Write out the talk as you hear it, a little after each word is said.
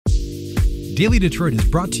Daily Detroit is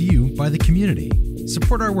brought to you by the community.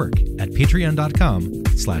 Support our work at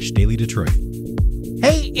patreon.com/dailydetroit.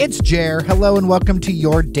 Hey, it's Jer. Hello and welcome to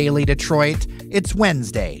your Daily Detroit. It's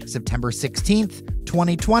Wednesday, September 16th,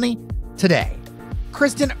 2020. Today,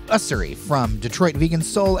 Kirsten Ussery from Detroit Vegan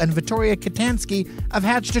Soul and Vittoria Katanski of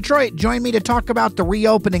Hatch Detroit join me to talk about the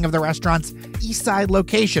reopening of the restaurant's East Side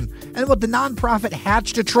location and what the nonprofit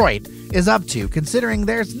Hatch Detroit is up to, considering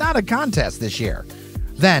there's not a contest this year.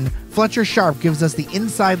 Then, Fletcher Sharpe gives us the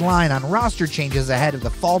inside line on roster changes ahead of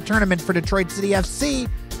the fall tournament for Detroit City FC,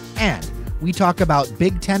 and we talk about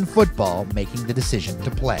BIG10 football making the decision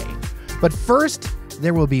to play. But first,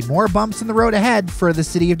 there will be more bumps in the road ahead for the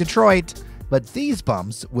city of Detroit, but these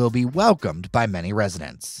bumps will be welcomed by many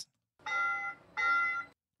residents.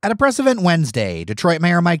 At a press event Wednesday, Detroit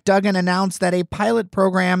Mayor Mike Duggan announced that a pilot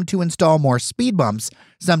program to install more speed bumps,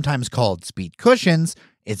 sometimes called speed cushions,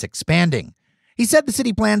 is expanding. He said the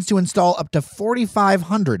city plans to install up to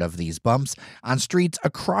 4,500 of these bumps on streets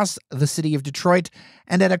across the city of Detroit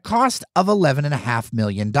and at a cost of $11.5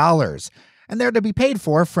 million. And they're to be paid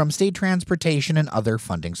for from state transportation and other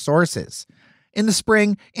funding sources. In the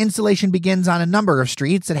spring, installation begins on a number of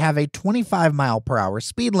streets that have a 25-mile-per-hour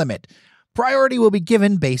speed limit. Priority will be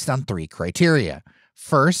given based on three criteria.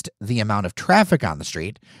 First, the amount of traffic on the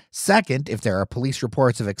street. Second, if there are police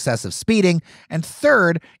reports of excessive speeding. And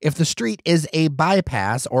third, if the street is a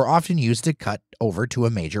bypass or often used to cut over to a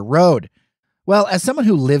major road. Well, as someone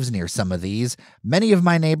who lives near some of these, many of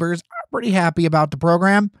my neighbors are pretty happy about the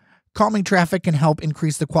program. Calming traffic can help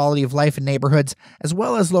increase the quality of life in neighborhoods, as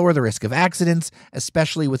well as lower the risk of accidents,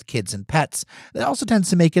 especially with kids and pets. That also tends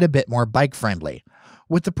to make it a bit more bike-friendly.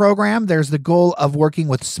 With the program, there's the goal of working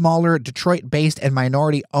with smaller Detroit-based and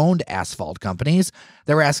minority-owned asphalt companies.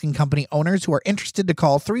 They're asking company owners who are interested to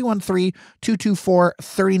call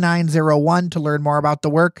 313-224-3901 to learn more about the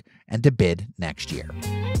work and to bid next year.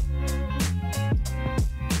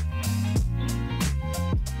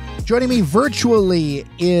 Joining me virtually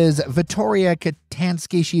is Vittoria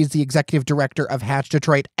Katanski. She is the executive director of Hatch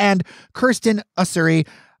Detroit, and Kirsten Ussery,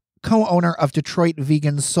 co-owner of Detroit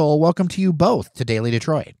Vegan Soul. Welcome to you both to Daily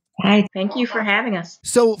Detroit. Hi, thank you for having us.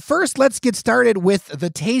 So first, let's get started with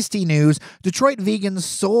the tasty news. Detroit Vegan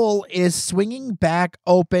Soul is swinging back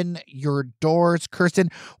open your doors. Kirsten,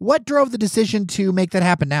 what drove the decision to make that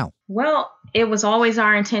happen now? Well, it was always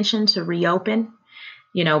our intention to reopen,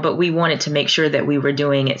 but we wanted to make sure that we were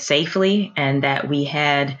doing it safely and that we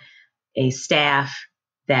had a staff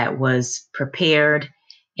that was prepared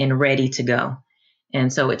and ready to go.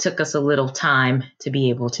 And so it took us a little time to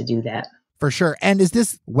be able to do that. For sure. And is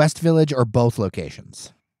this West Village or both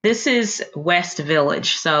locations? This is West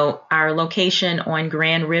Village. So our location on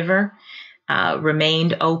Grand River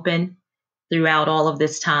remained open throughout all of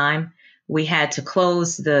this time. We had to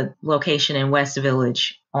close the location in West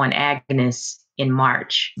Village on Agnes in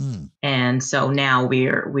March. And so now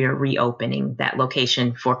we're reopening that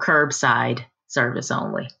location for curbside service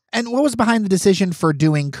only. And what was behind the decision for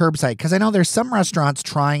doing curbside? Because I know there's some restaurants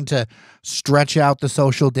trying to stretch out the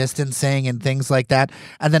social distancing and things like that.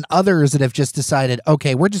 And then others that have just decided,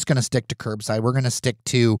 okay, we're just going to stick to curbside. We're going to stick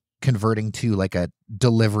to converting to like a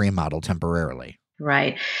delivery model temporarily.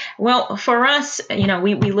 Right. Well, for us,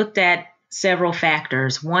 we looked at several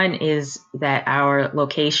factors. One is that our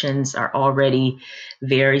locations are already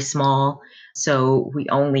very small. So we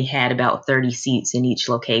only had about 30 seats in each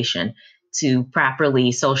location. To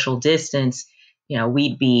properly social distance,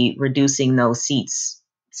 we'd be reducing those seats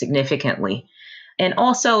significantly. And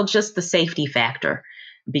also just the safety factor.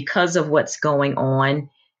 Because of what's going on,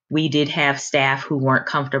 we did have staff who weren't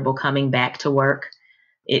comfortable coming back to work.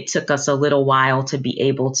 It took us a little while to be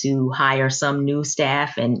able to hire some new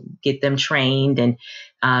staff and get them trained and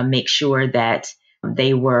make sure that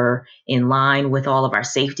they were in line with all of our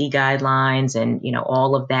safety guidelines and,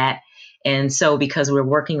 all of that. And so because we're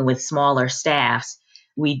working with smaller staffs,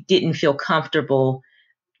 we didn't feel comfortable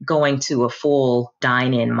going to a full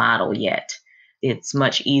dine-in model yet. It's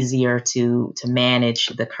much easier to manage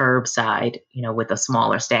the curbside, with a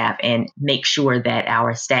smaller staff and make sure that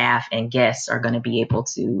our staff and guests are going to be able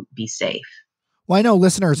to be safe. Well, I know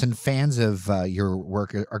listeners and fans of your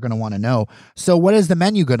work are going to want to know. So what is the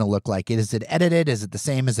menu going to look like? Is it edited? Is it the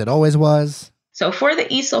same as it always was? So for the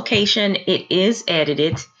East location, it is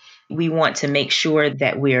edited. We want to make sure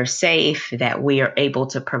that we are safe, that we are able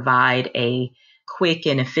to provide a quick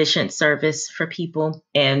and efficient service for people.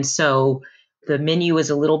 And so the menu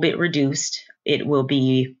is a little bit reduced. It will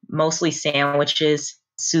be mostly sandwiches,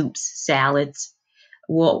 soups, salads.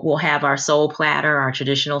 We'll have our soul platter, our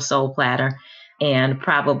traditional soul platter, and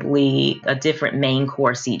probably a different main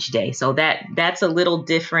course each day. So that's a little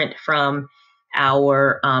different from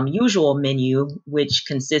our usual menu, which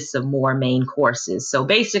consists of more main courses. So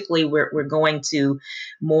basically, we're going to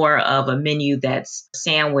more of a menu that's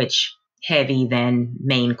sandwich heavy than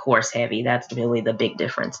main course heavy. That's really the big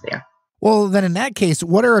difference there. Well, then in that case,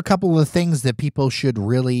 what are a couple of things that people should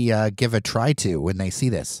really give a try to when they see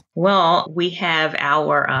this? Well, we have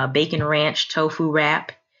our bacon ranch tofu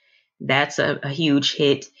wrap. That's a huge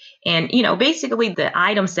hit. And, basically the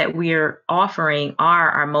items that we're offering are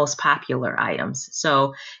our most popular items.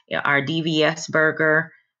 So our DVS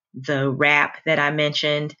burger, the wrap that I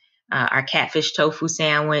mentioned, our catfish tofu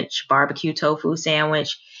sandwich, barbecue tofu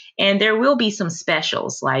sandwich. And there will be some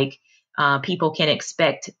specials like people can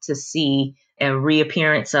expect to see a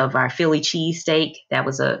reappearance of our Philly cheesesteak. That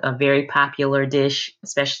was a very popular dish,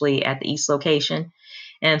 especially at the East location.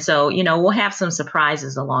 And so, we'll have some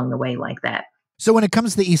surprises along the way like that. So when it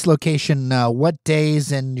comes to the East location, what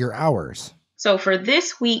days and your hours? So for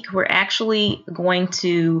this week, we're actually going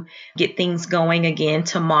to get things going again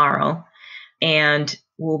tomorrow. And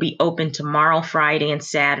we'll be open tomorrow, Friday, and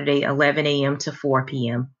Saturday, 11 a.m. to 4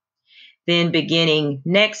 p.m. Then beginning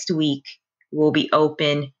next week, we'll be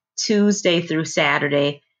open Tuesday through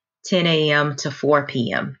Saturday, 10 a.m. to 4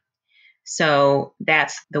 p.m. So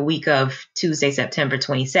that's the week of Tuesday, September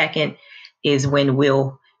 22nd is when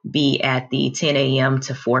we'll be at the 10 a.m.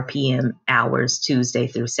 to 4 p.m. hours, Tuesday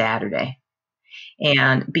through Saturday.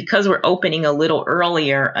 And because we're opening a little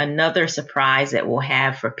earlier, another surprise that we'll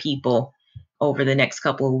have for people over the next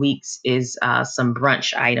couple of weeks is some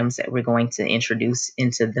brunch items that we're going to introduce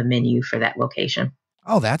into the menu for that location.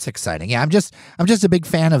 Oh, that's exciting. Yeah, I'm just a big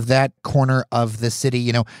fan of that corner of the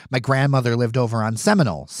city. My grandmother lived over on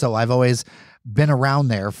Seminole, so I've always been around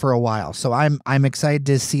there for a while. So I'm excited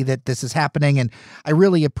to see that this is happening, and I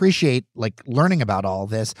really appreciate learning about all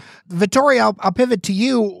this. Vittoria, I'll pivot to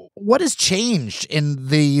you. What has changed in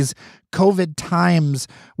these COVID times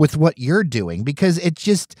with what you're doing? Because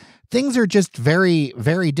things are just very,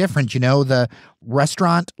 very different. The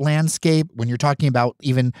restaurant landscape, when you're talking about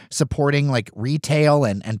even supporting retail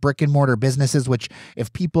and brick and mortar businesses, which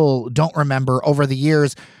if people don't remember, over the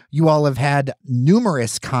years, you all have had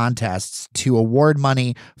numerous contests to award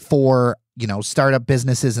money for startup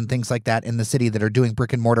businesses and things like that in the city that are doing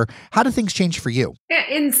brick and mortar. How do things change for you?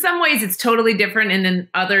 In some ways, it's totally different. And in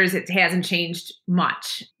others, it hasn't changed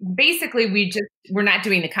much. Basically, we're not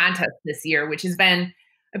doing the contest this year, which has been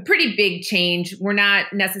a pretty big change. We're not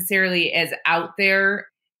necessarily as out there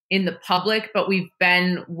in the public, but we've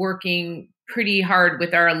been working pretty hard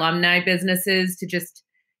with our alumni businesses to just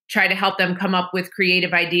try to help them come up with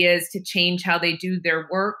creative ideas to change how they do their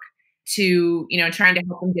work, to, trying to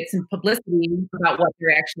help them get some publicity about what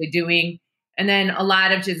they're actually doing. And then a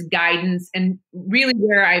lot of just guidance. And really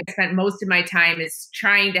where I've spent most of my time is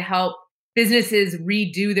trying to help businesses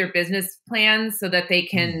redo their business plans so that they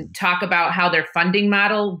can talk about how their funding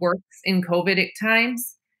model works in COVID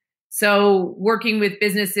times. So working with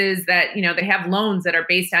businesses that, they have loans that are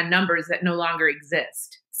based on numbers that no longer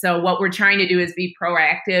exist. So what we're trying to do is be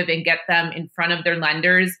proactive and get them in front of their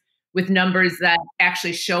lenders with numbers that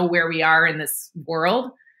actually show where we are in this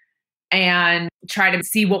world, and try to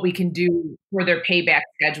see what we can do for their payback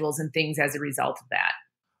schedules and things as a result of that.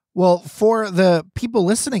 Well, for the people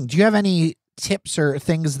listening, do you have any tips or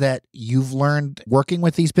things that you've learned working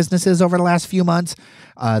with these businesses over the last few months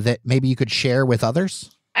that maybe you could share with others?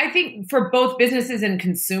 I think for both businesses and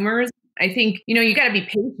consumers, I think, you got to be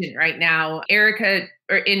patient right now. Erica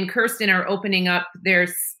and Kirsten are opening up their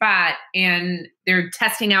spot and they're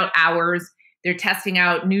testing out hours. They're testing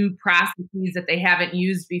out new processes that they haven't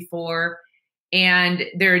used before. And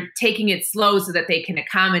they're taking it slow so that they can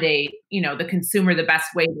accommodate, the consumer the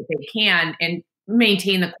best way that they can and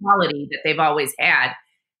maintain the quality that they've always had.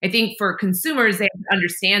 I think for consumers, they have to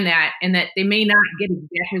understand that, and that they may not get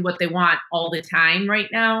exactly what they want all the time right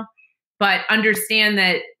now, but understand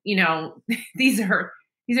that, these are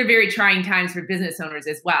very trying times for business owners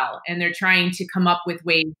as well. And they're trying to come up with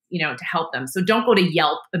ways, to help them. So don't go to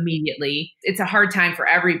Yelp immediately. It's a hard time for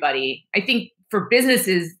everybody. I think for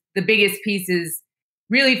businesses, the biggest piece is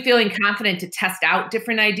really feeling confident to test out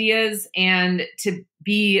different ideas and to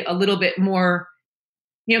be a little bit more,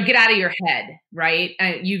 get out of your head, right?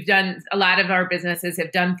 A lot of our businesses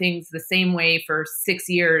have done things the same way for 6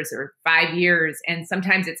 years or 5 years. And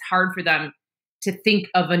sometimes it's hard for them to think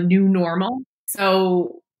of a new normal.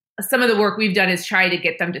 So some of the work we've done is try to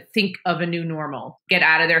get them to think of a new normal, get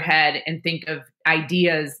out of their head and think of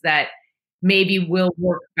ideas that maybe will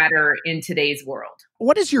work better in today's world.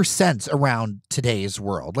 What is your sense around today's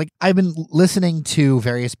world? Like, I've been listening to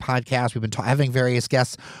various podcasts. We've been having various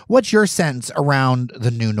guests. What's your sense around the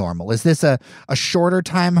new normal? Is this a shorter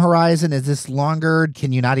time horizon? Is this longer?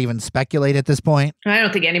 Can you not even speculate at this point? I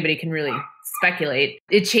don't think anybody can really speculate.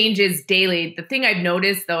 It changes daily. The thing I've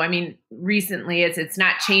noticed, though, recently is it's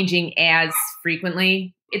not changing as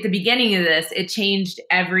frequently. At the beginning of this, it changed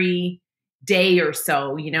every day or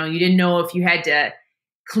so. You didn't know if you had to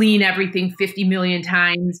clean everything 50 million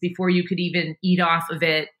times before you could even eat off of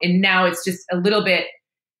it. And now it's just a little bit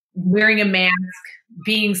wearing a mask,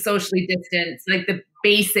 being socially distanced, like the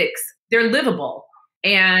basics, they're livable.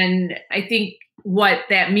 And I think what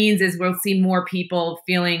that means is we'll see more people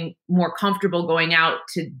feeling more comfortable going out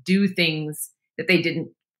to do things that they didn't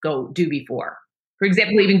go do before. For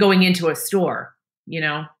example, even going into a store,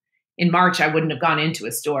 in March, I wouldn't have gone into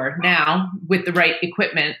a store. Now, with the right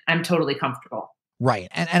equipment, I'm totally comfortable. Right.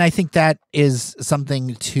 And I think that is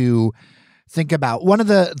something to think about. One of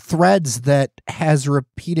the threads that has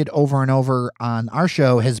repeated over and over on our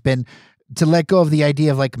show has been to let go of the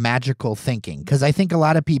idea of like magical thinking. Because I think a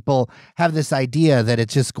lot of people have this idea that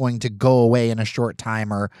it's just going to go away in a short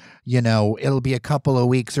time, or, it'll be a couple of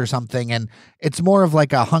weeks or something. And it's more of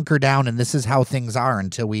like a hunker down and this is how things are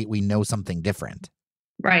until we know something different.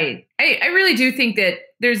 Right. I really do think that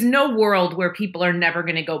there's no world where people are never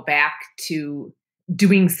going to go back to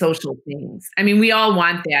doing social things. We all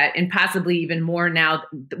want that, and possibly even more now,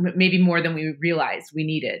 maybe more than we realized we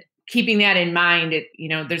needed. Keeping that in mind,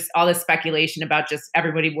 there's all this speculation about just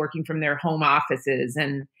everybody working from their home offices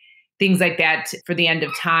and things like that for the end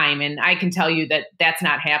of time. And I can tell you that that's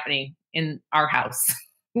not happening in our house.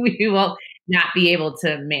 We will not be able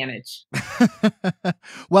to manage.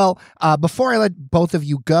 Well, before I let both of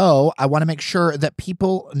you go, I want to make sure that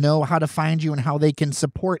people know how to find you and how they can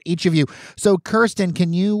support each of you. So, Kirsten,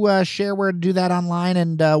 can you share where to do that online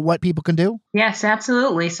and what people can do? Yes,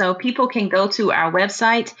 absolutely. So people can go to our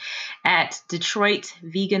website at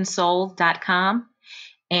DetroitVeganSoul.com.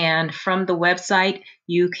 And from the website,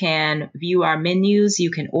 you can view our menus, you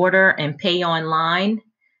can order and pay online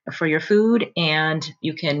for your food, and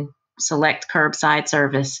you can select curbside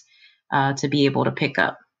service to be able to pick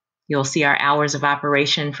up. You'll see our hours of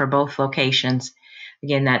operation for both locations.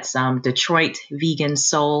 Again, that's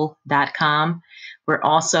DetroitVeganSoul.com. We're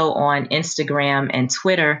also on Instagram and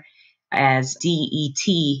Twitter as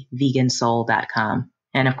DETVeganSoul.com.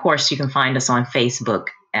 And of course, you can find us on Facebook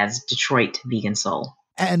as Detroit Vegan Soul.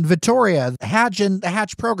 And Vittoria, Hatch and the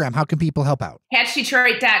Hatch program, how can people help out?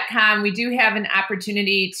 HatchDetroit.com. We do have an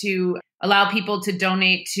opportunity to allow people to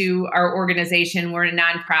donate to our organization. We're a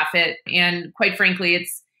nonprofit. And quite frankly,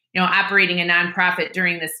 it's, operating a nonprofit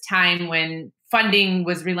during this time when funding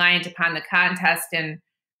was reliant upon the contest and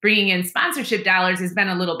bringing in sponsorship dollars has been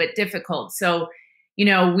a little bit difficult. So,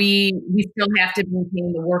 we still have to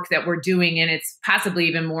maintain the work that we're doing. And it's possibly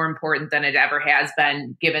even more important than it ever has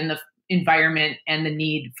been, given the environment and the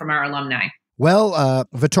need from our alumni. Well,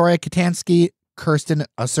 Vittoria, Katanski, Kirsten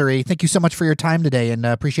Ussery, thank you so much for your time today, and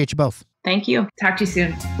appreciate you both. Thank you. Talk to you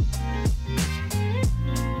soon.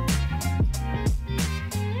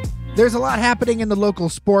 There's a lot happening in the local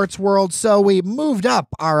sports world, so we moved up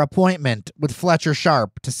our appointment with Fletcher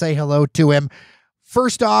Sharpe to say hello to him.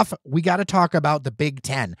 First off, we got to talk about the Big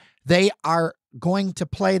 10. They are going to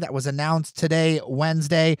play. That was announced today,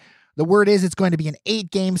 Wednesday. The word is it's going to be an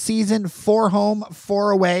 8-game season, 4 home,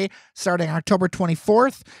 4 away, starting October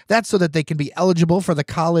 24th. That's so that they can be eligible for the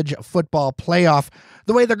college football playoff.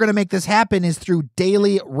 The way they're going to make this happen is through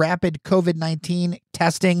daily rapid COVID-19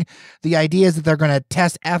 testing. The idea is that they're going to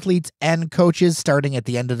test athletes and coaches starting at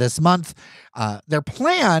the end of this month. Their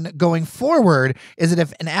plan going forward is that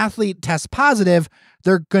if an athlete tests positive,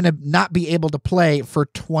 they're going to not be able to play for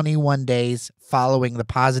 21 days following the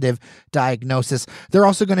positive diagnosis. They're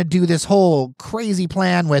also going to do this whole crazy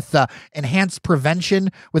plan with enhanced prevention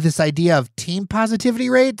with this idea of team positivity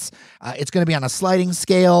rates. It's going to be on a sliding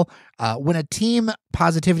scale. When a team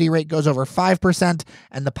positivity rate goes over 5%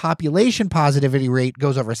 and the population positivity rate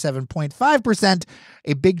goes over 7.5%,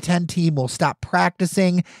 a Big 10 team will stop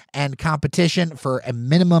practicing and competition for a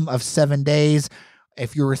minimum of 7 days.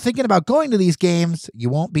 If you were thinking about going to these games, you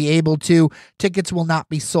won't be able to. Tickets will not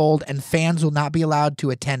be sold, and fans will not be allowed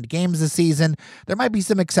to attend games this season. There might be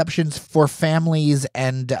some exceptions for families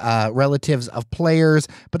and relatives of players,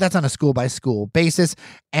 but that's on a school-by-school basis.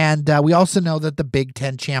 And we also know that the Big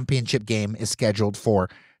 10 championship game is scheduled for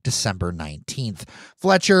December 19th.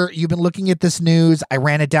 Fletcher, you've been looking at this news. I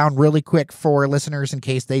ran it down really quick for listeners in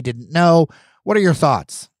case they didn't know. What are your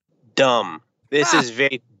thoughts? Dumb. This is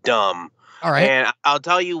very dumb. All right. And I'll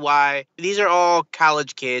tell you why. These are all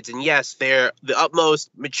college kids. And yes, they're the utmost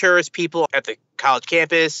maturest people at the college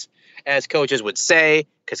campus, as coaches would say,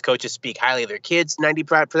 because coaches speak highly of their kids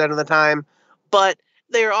 90% of the time. But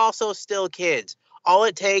they're also still kids. All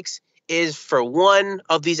it takes is for one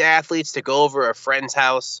of these athletes to go over a friend's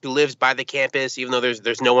house who lives by the campus, even though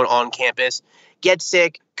there's no one on campus, get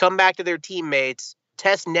sick, come back to their teammates,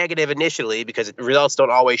 test negative initially because results don't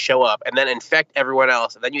always show up, and then infect everyone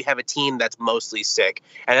else. And then you have a team that's mostly sick.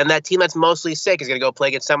 And then that team that's mostly sick is going to go play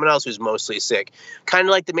against someone else who's mostly sick. Kind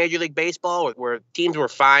of like the Major League Baseball where teams were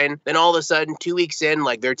fine. Then all of a sudden, 2 weeks in,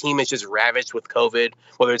 like their team is just ravaged with COVID,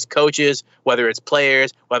 whether it's coaches, whether it's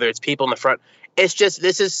players, whether it's people in the front. It's just,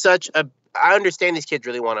 this is such a, I understand these kids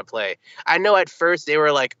really want to play. I know at first they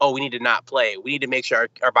were like, oh, we need to not play. We need to make sure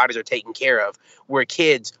our bodies are taken care of. We're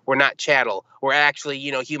kids. We're not chattel. We're actually,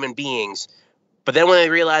 human beings. But then when they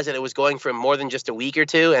realized that it was going for more than just a week or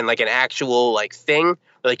two and like an actual like thing,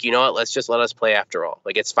 they're like, you know what, let's just let us play after all.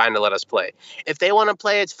 Like, it's fine to let us play. If they want to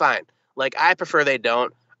play, it's fine. Like, I prefer they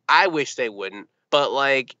don't. I wish they wouldn't. But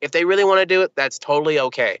like, if they really want to do it, that's totally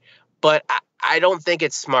okay. But I don't think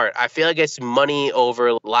it's smart. I feel like it's money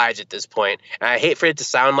over lives at this point. And I hate for it to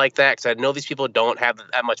sound like that because I know these people don't have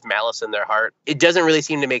that much malice in their heart. It doesn't really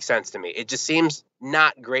seem to make sense to me. It just seems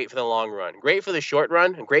not great for the long run. Great for the short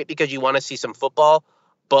run, and great because you want to see some football,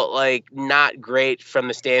 but like not great from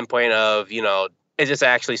the standpoint of, is this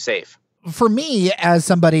actually safe? For me, as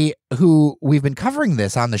somebody who we've been covering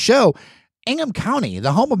this on the show, Ingham County,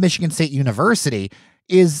 the home of Michigan State University,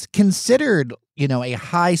 is considered, a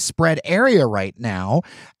high spread area right now.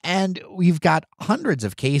 And we've got hundreds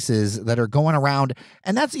of cases that are going around.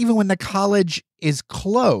 And that's even when the college is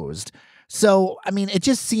closed. So, I mean, it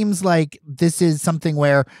just seems like this is something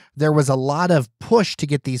where there was a lot of push to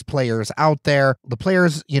get these players out there. The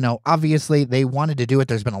players, obviously they wanted to do it.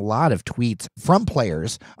 There's been a lot of tweets from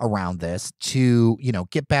players around this to,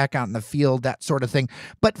 get back out in the field, that sort of thing.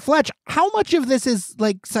 But Fletch, how much of this is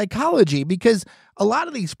like psychology? Because a lot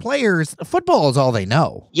of these players, football is all they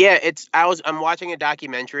know. Yeah, I'm watching a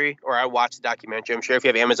documentary, or I watched a documentary. I'm sure if you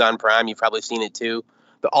have Amazon Prime, you've probably seen it too.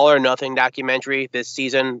 The All or Nothing documentary this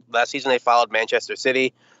season. Last season, they followed Manchester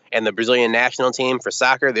City and the Brazilian national team for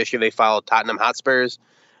soccer. This year, they followed Tottenham Hotspurs.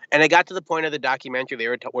 And it got to the point of the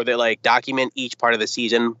documentary where they like document each part of the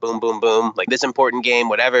season. Boom, boom, boom. Like this important game,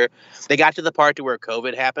 whatever. They got to the part to where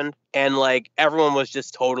COVID happened. And like everyone was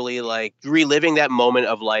just totally like reliving that moment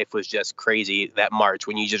of life was just crazy that March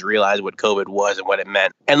when you just realized what COVID was and what it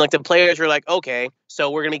meant. And like the players were like, okay,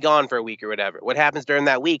 so we're going to be gone for a week or whatever. What happens during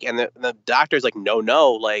that week? And the doctor's like,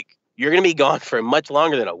 no, like you're going to be gone for much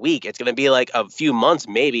longer than a week. It's going to be like a few months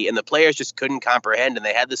maybe. And the players just couldn't comprehend. And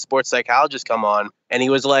they had the sports psychologist come on. And he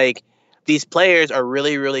was like, these players are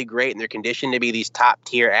really, really great. And they're conditioned to be these top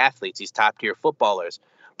tier athletes, these top tier footballers.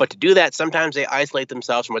 But to do that, sometimes they isolate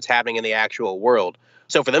themselves from what's happening in the actual world.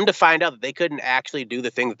 So for them to find out that they couldn't actually do the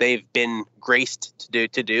thing that they've been graced to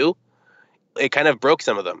do, it kind of broke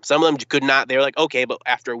some of them. Some of them could not. They were like, okay, but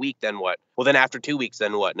after a week, then what? Well, then after 2 weeks,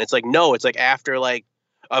 then what? And it's like, no, it's like after like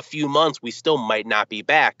a few months, we still might not be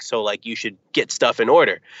back. So like you should get stuff in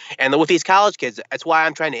order. And with these college kids, that's why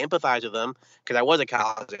I'm trying to empathize with them, because I was a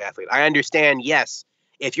college athlete. I understand, yes,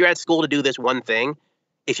 if you're at school to do this one thing,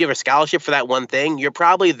 if you have a scholarship for that one thing, you're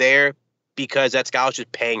probably there because that scholarship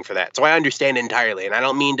is paying for that. So I understand entirely. And I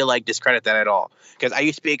don't mean to like discredit that at all, because I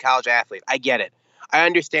used to be a college athlete. I get it. I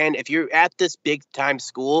understand if you're at this big time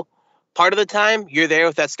school, part of the time you're there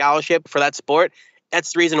with that scholarship for that sport.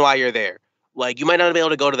 That's the reason why you're there. Like, you might not be able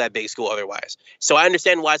to go to that big school otherwise. So I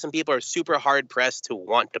understand why some people are super hard pressed to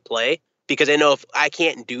want to play, because they know if I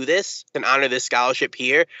can't do this and honor this scholarship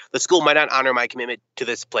here, the school might not honor my commitment to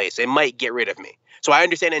this place. They might get rid of me. So I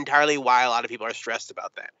understand entirely why a lot of people are stressed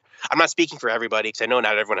about that. I'm not speaking for everybody, because I know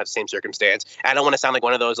not everyone has the same circumstance. I don't want to sound like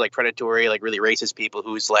one of those like predatory, like really racist people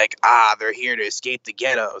who's like, they're here to escape the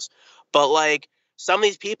ghettos. But like some of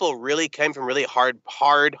these people really came from really hard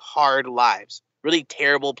lives. Really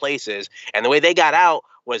terrible places. And the way they got out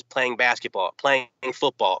was playing basketball, playing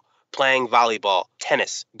football, playing volleyball,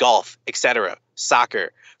 tennis, golf, etc.,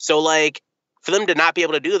 soccer. So like for them to not be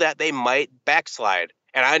able to do that, they might backslide.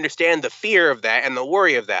 And I understand the fear of that and the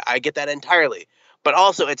worry of that. I get that entirely. But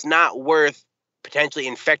also it's not worth potentially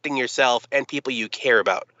infecting yourself and people you care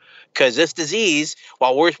about. Because this disease,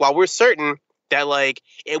 while we're certain that like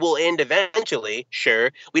it will end eventually, sure,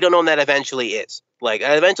 we don't know when that eventually is. Like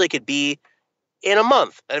that eventually could be in a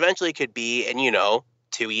month. That eventually could be in,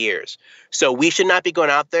 2 years. So we should not be going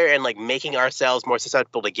out there and like making ourselves more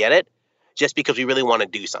susceptible to get it just because we really want to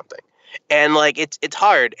do something. And like, it's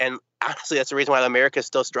hard. And honestly, that's the reason why America is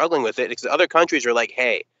still struggling with it, because other countries are like,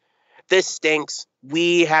 hey, this stinks.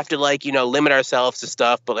 We have to limit ourselves to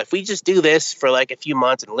stuff. But if we just do this for a few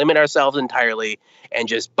months and limit ourselves entirely and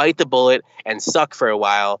just bite the bullet and suck for a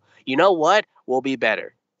while, you know what? We'll be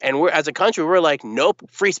better. And we're, as a country, we're like, nope,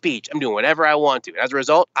 free speech. I'm doing whatever I want to. As a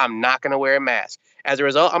result, I'm not going to wear a mask. As a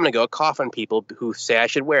result, I'm going to go cough on people who say I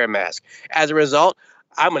should wear a mask. As a result,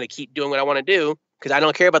 I'm going to keep doing what I want to do because I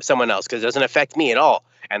don't care about someone else because it doesn't affect me at all.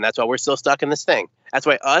 And that's why we're still stuck in this thing. That's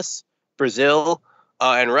why us, Brazil,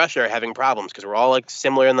 and Russia are having problems because we're all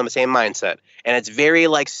similar in the same mindset. And it's very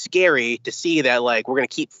scary to see that we're going to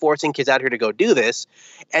keep forcing kids out here to go do this.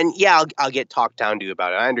 And yeah, I'll get talked down to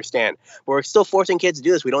about it. I understand. But we're still forcing kids to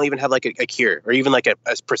do this. We don't even have a cure or even a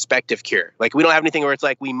prospective cure. We don't have anything where it's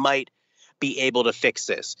we might be able to fix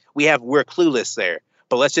this. We're clueless there.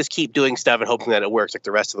 But let's just keep doing stuff and hoping that it works like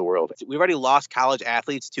the rest of the world. We've already lost college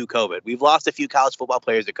athletes to COVID. We've lost a few college football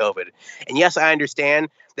players to COVID. And yes, I understand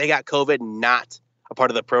they got COVID not a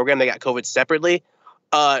part of the program. They got COVID separately.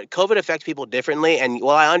 COVID affects people differently. And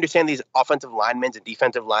while I understand these offensive linemen and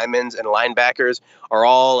defensive linemen and linebackers are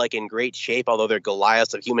all in great shape, although they're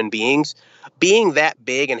Goliaths of human beings, being that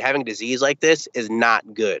big and having a disease like this is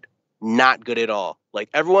not good. Not good at all.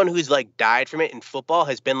 Everyone who's died from it in football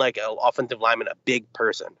has been an offensive lineman, a big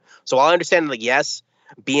person. So I understand yes,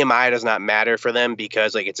 BMI does not matter for them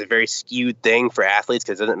because it's a very skewed thing for athletes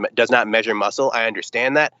because it does not measure muscle. I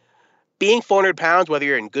understand that. Being 400 pounds, whether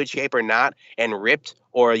you're in good shape or not, and ripped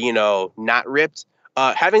or, not ripped,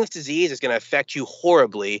 having this disease is going to affect you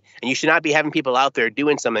horribly. And you should not be having people out there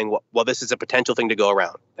doing something while this is a potential thing to go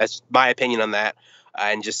around. That's my opinion on that.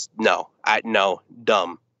 And just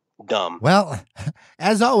dumb. Well,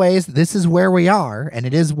 as always, this is where we are, and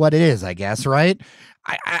it is what it is, I guess, right?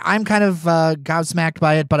 I'm kind of gobsmacked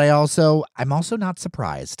by it, but I'm also not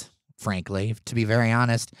surprised. Frankly, to be very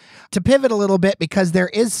honest. To pivot a little bit, because there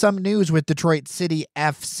is some news with Detroit City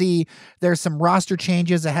FC. There's some roster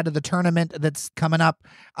changes ahead of the tournament that's coming up.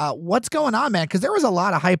 What's going on, man? Because there was a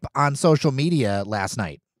lot of hype on social media last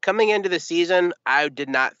night. Coming into the season, I did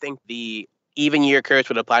not think the even year curse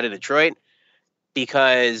would apply to Detroit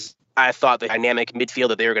because I thought the dynamic midfield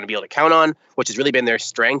that they were going to be able to count on, which has really been their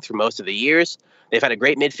strength for most of the years. They've had a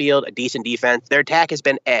great midfield, a decent defense. Their attack has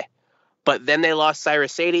been But then they lost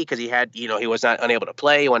Cyrus Sadie because he was not unable to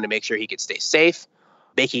play. He wanted to make sure he could stay safe.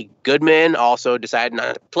 Becky Goodman also decided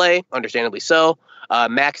not to play, understandably so.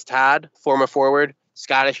 Max Todd, former forward,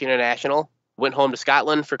 Scottish international, went home to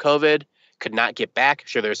Scotland for COVID, could not get back.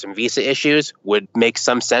 Sure, there's some visa issues, would make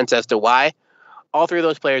some sense as to why. All three of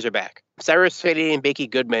those players are back. Cyrus Sadie and Becky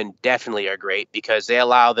Goodman definitely are great because they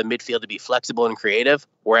allow the midfield to be flexible and creative,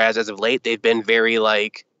 whereas as of late, they've been very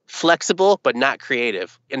flexible, but not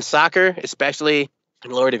creative. In soccer, especially in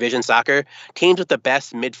lower division soccer, teams with the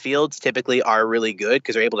best midfields typically are really good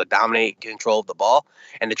because they're able to dominate control of the ball.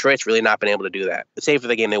 And Detroit's really not been able to do that. Save for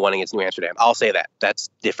the game they won against New Amsterdam. I'll say that. That's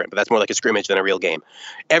different, but that's more like a scrimmage than a real game.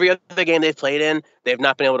 Every other game they've played in, they've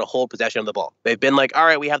not been able to hold possession of the ball. They've been all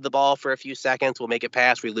right, we have the ball for a few seconds. We'll make it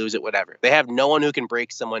pass. We lose it, whatever. They have no one who can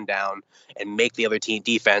break someone down and make the other team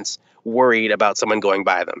defense worried about someone going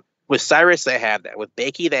by them. With Cyrus, they have that. With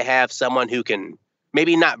Becky, they have someone who can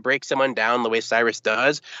maybe not break someone down the way Cyrus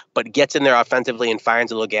does, but gets in there offensively and finds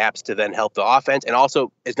little gaps to then help the offense and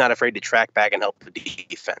also is not afraid to track back and help the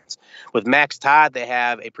defense. With Max Todd, they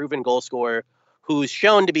have a proven goal scorer who's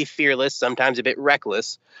shown to be fearless, sometimes a bit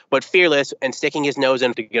reckless, but fearless and sticking his nose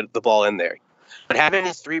in to get the ball in there. But having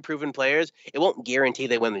these three proven players, it won't guarantee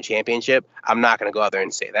they win the championship. I'm not going to go out there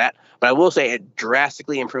and say that. But I will say it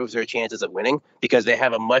drastically improves their chances of winning because they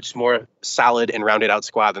have a much more solid and rounded out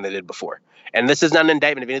squad than they did before. And this is not an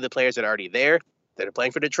indictment of any of the players that are already there that are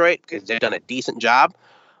playing for Detroit because they've done a decent job.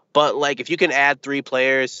 But if you can add three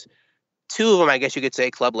players, two of them, I guess you could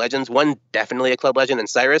say club legends, one definitely a club legend, and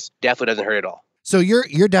Cyrus definitely doesn't hurt at all. So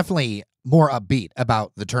you're definitely more upbeat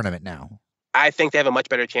about the tournament now. I think they have a much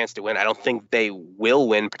better chance to win. I don't think they will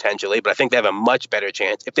win potentially, but I think they have a much better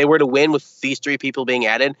chance. If they were to win with these three people being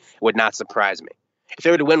added, it would not surprise me. If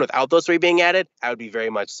they were to win without those three being added, I would be very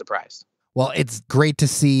much surprised. Well, it's great to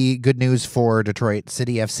see good news for Detroit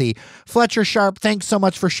City FC. Fletcher Sharpe, thanks so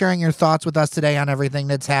much for sharing your thoughts with us today on everything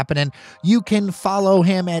that's happening. You can follow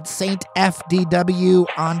him at Saint FDW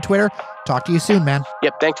on Twitter. Talk to you soon, man.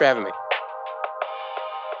 Yep, thanks for having me.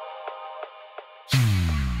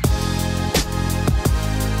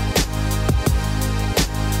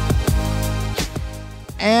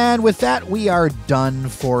 And with that, we are done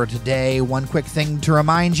for today. One quick thing to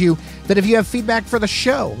remind you that if you have feedback for the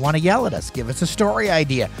show, want to yell at us, give us a story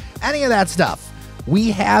idea, any of that stuff,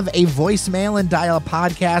 we have a voicemail and dial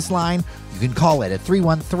podcast line. You can call it at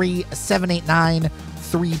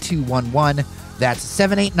 313-789-3211. That's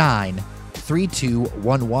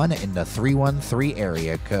 789-3211 in the 313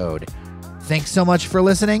 area code. Thanks so much for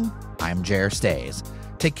listening. I'm Jer Stays.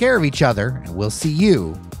 Take care of each other, and we'll see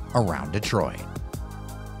you around Detroit.